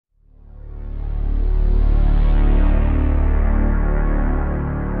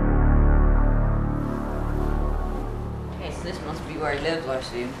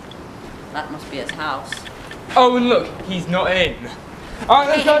assume. That must be his house. Oh, and look, he's not in. Alright,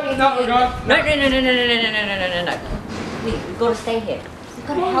 let's go. No, we're going. No. We've got to stay here. We've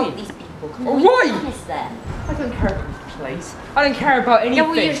got to help these people. Come on, Why? Honest there. I don't care about this place. I don't care about anything. Yeah,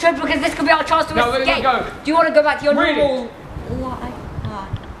 well, you should, because this could be our chance to escape. Let's go. Do you want to go back to your Really? normal life?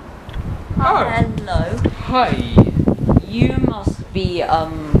 Oh. Hello. Hi. You must be,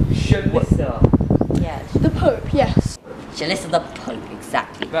 Shalissa. Yeah. The Pope, yes. Shalissa the Pope,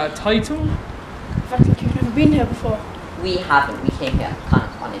 exactly. That title? I think you've never been here before. We haven't. We came here kind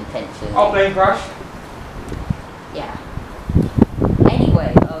of unintentionally. Oh, plane crash. Yeah.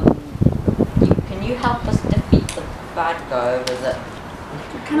 Anyway, can you help us defeat the bad guy over there?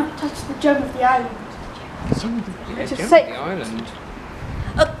 You cannot touch the gem of the island. Yeah, Just jump say- the island.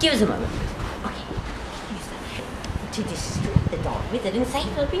 Oh, give us a moment. Okay. Use that to destroy the dark wizard and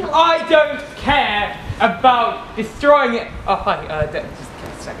save the people. I don't care about destroying it. Oh, hi.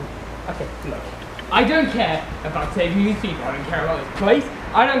 Just a second. Okay, look. I don't care about saving these people. I don't care about this place.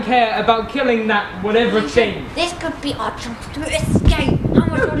 I don't care about killing that whatever thing. This could be our chance to escape. How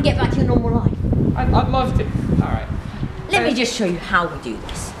much do you want to get back to your normal life? I'd love to. Alright. Let me just show you how we do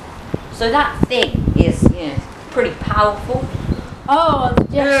this. So that thing is, pretty powerful. Oh,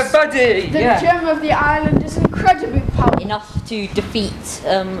 yes. Yeah, buddy. The gem of the island is incredibly powerful. Enough to defeat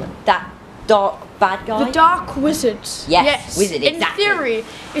that dark bad guy. The Dark Wizard. Yes, wizard, exactly. In theory,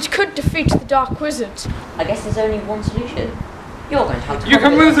 it could defeat the Dark Wizard. I guess there's only one solution. You're going to have to. You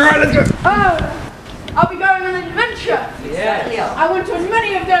can move around. Let's go. Oh, I'll be going on an adventure. Yeah. I went to as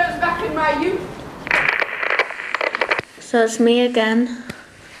many of those back in my youth. So it's me again,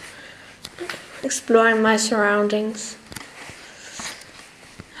 exploring my surroundings.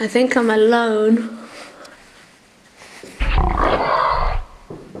 I think I'm alone.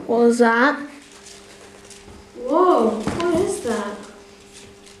 What was that? Whoa, what is that?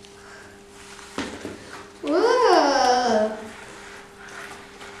 Whoa!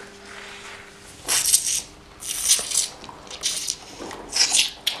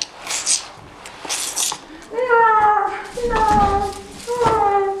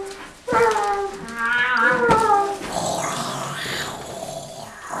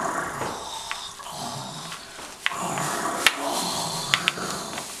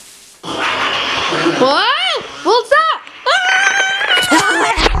 What? What's that?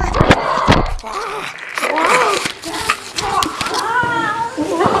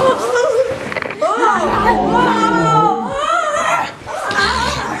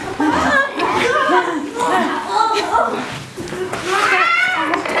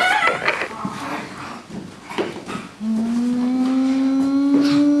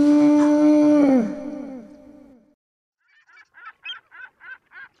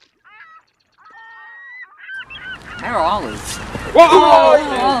 Where are we? Whoa!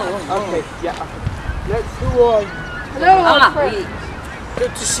 Oh. Okay, yeah. Let's go on. Hello, old friend.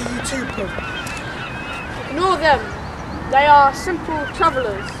 Good to see you too, Pim. Ignore them. They are simple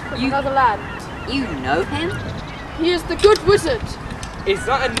travellers from another land. You know him? He is the Good Wizard. Is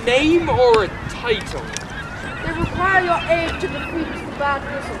that a name or a title? They require your aid to defeat the bad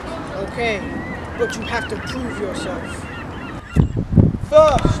wizard. Okay, but you have to prove yourself.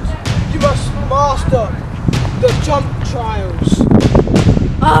 First, you must master the jump trials.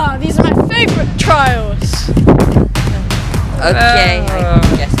 Ah, these are my favourite trials. Okay, I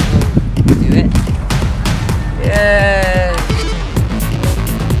guess we'll do it. Yeah.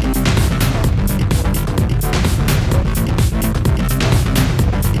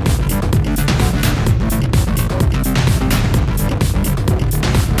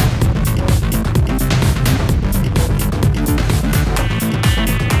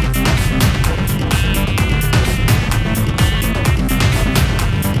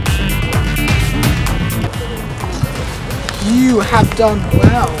 You have done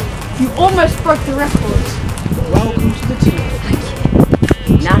well. You almost broke the record. Welcome to the team.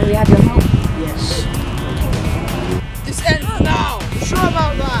 Now we have your help. Yes. This ends now. You sure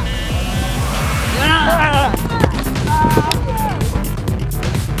about that?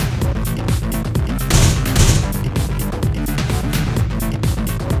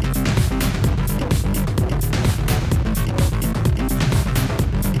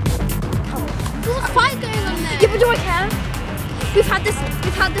 There's a fight going on there. Yeah, but do I care? We've had this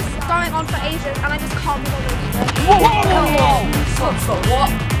going on for ages, and I just can't be bothered. Whoa! Stop, what?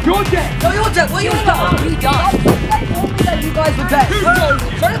 You're dead! No, you're dead! What are you done? What have you done? They told me that you guys were dead. Who told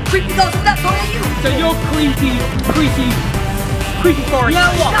you? So the creepy girls from that story are you? So you're creepy forest. You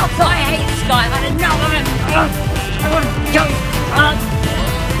know what? I hate this guy. I had enough of him. I want to go.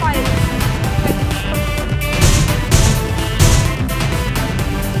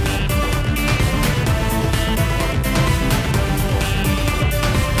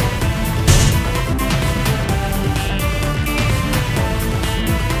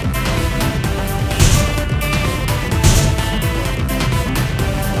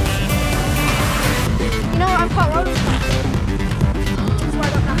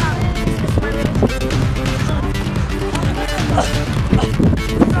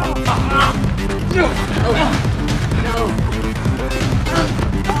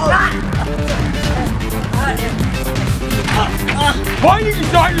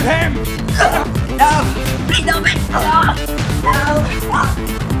 fight with him! No! Please don't me!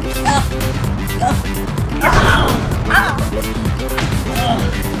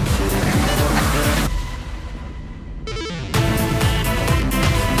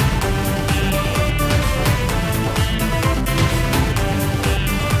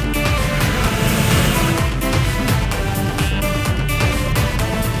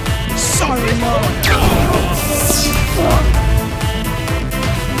 Sorry, Mom.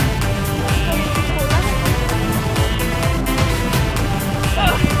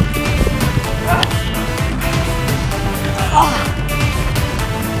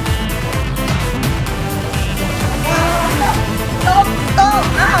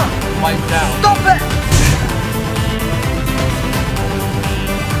 Lights down. Stop it!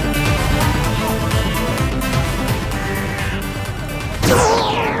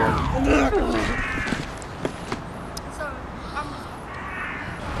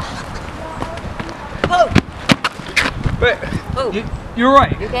 Wait, Oh. you're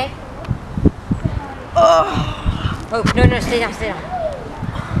right. You okay? Oh, no, stay down.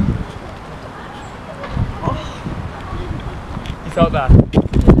 You felt that?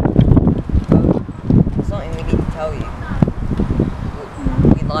 There's something we need to tell you.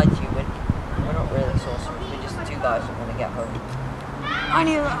 We lied to you. We're not really sorcerers. We're just two guys that want to get home. I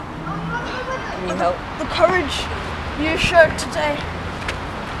knew that. Can you help? The courage you showed today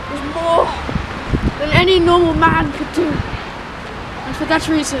was more than any normal man could do. And for that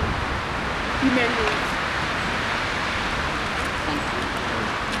reason, you may leave.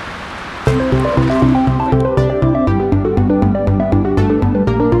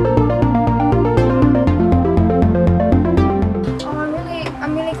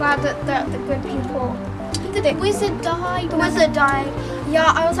 I'm really glad that the good people. The wizard died. The wizard died. Yeah,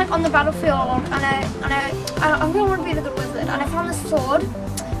 I was like on the battlefield, and I really want to be the good wizard, and I found this sword.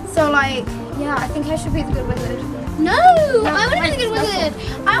 So like, yeah, I think I should be the good wizard. No, I want to be the good wizard.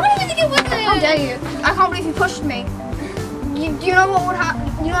 I want to be the good wizard. How dare you? I can't believe you pushed me. Do you know what would happen?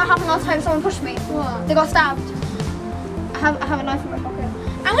 You know what happened last time someone pushed me? What? They got stabbed. I have a knife in my pocket.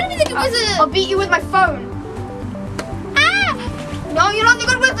 I want to be the good wizard. I'll beat you with my phone. Ah! No, you're not the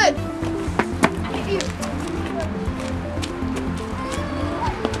good wizard. I hate you.